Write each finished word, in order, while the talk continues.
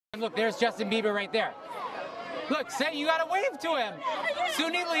Look, there's Justin Bieber right there. Look, say you gotta wave to him.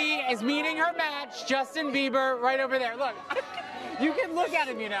 Suni Lee is meeting her match, Justin Bieber, right over there. Look, you can look at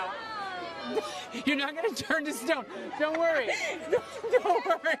him, you know. You're not gonna turn to stone. Don't worry. Don't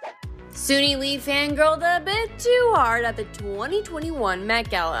worry. Suni Lee fangirled a bit too hard at the 2021 Met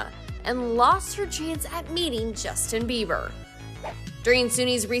Gala and lost her chance at meeting Justin Bieber. During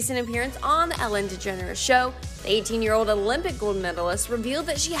Suni's recent appearance on the Ellen DeGeneres show, the 18-year-old Olympic gold medalist revealed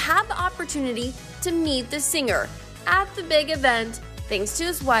that she had the opportunity to meet the singer at the big event thanks to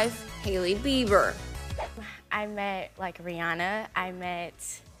his wife, Hailey Bieber. I met Rihanna, I met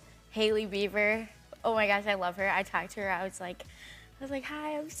Hailey Bieber. Oh my gosh, I love her. I talked to her, I was like,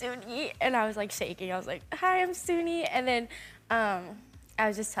 hi, I'm Suni. And I was like shaking. I was like, hi, I'm Suni. And then I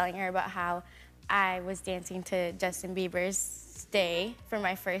was just telling her about how I was dancing to Justin Bieber's Stay for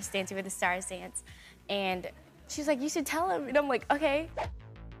my first Dancing with the Stars dance. And she's like, you should tell him. And I'm like, okay.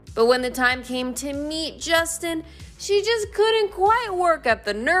 But when the time came to meet Justin, she just couldn't quite work up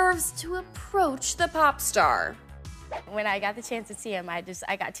the nerves to approach the pop star. When I got the chance to see him, I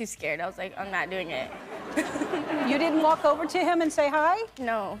got too scared. I was like, I'm not doing it. You didn't walk over to him and say hi?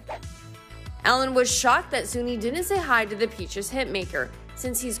 No. Ellen was shocked that Suni didn't say hi to the Peaches hitmaker,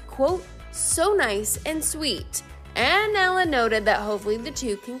 since he's, quote, so nice and sweet. And Ellen noted that hopefully the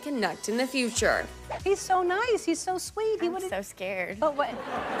two can connect in the future. He's so nice. He's so sweet. I'm so scared. But what?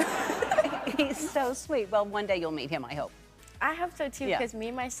 He's so sweet. Well, one day you'll meet him, I hope. I hope so too, because me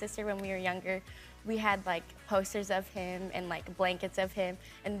and my sister, when we were younger, we had posters of him and blankets of him,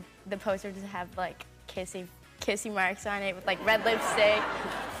 and the posters have kissy marks on it with red lipstick.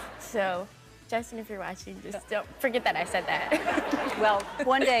 So, Justin, if you're watching, just don't forget that I said that. Well,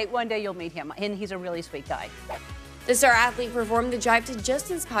 one day you'll meet him, and he's a really sweet guy. The star athlete performed the jive to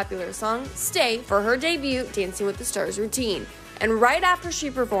Justin's popular song, Stay, for her debut Dancing with the Stars routine. And right after she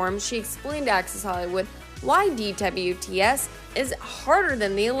performed, she explained to Access Hollywood why DWTS is harder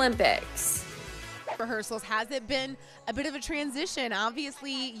than the Olympics. Rehearsals, has it been a bit of a transition?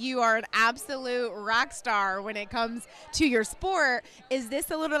 Obviously, you are an absolute rock star when it comes to your sport. Is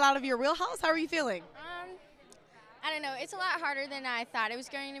this a little out of your wheelhouse? How are you feeling? I don't know. It's a lot harder than I thought it was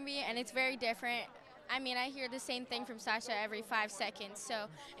going to be, and it's very different. I mean, I hear the same thing from Sasha every 5 seconds, so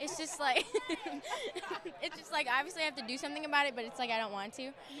it's just obviously I have to do something about it, but it's I don't want to.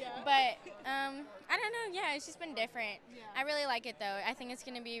 Yeah. But I don't know. Yeah, it's just been different. Yeah. I really like it though. I think it's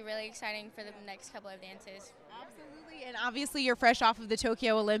going to be really exciting for the next couple of dances. Absolutely, and obviously you're fresh off of the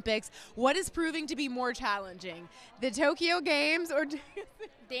Tokyo Olympics. What is proving to be more challenging, the Tokyo Games or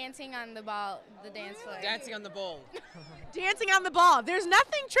dancing on the ball, the dance floor? Dancing on the ball. Dancing on the ball. There's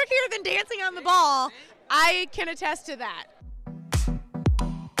nothing trickier than dancing on the ball. I can attest to that.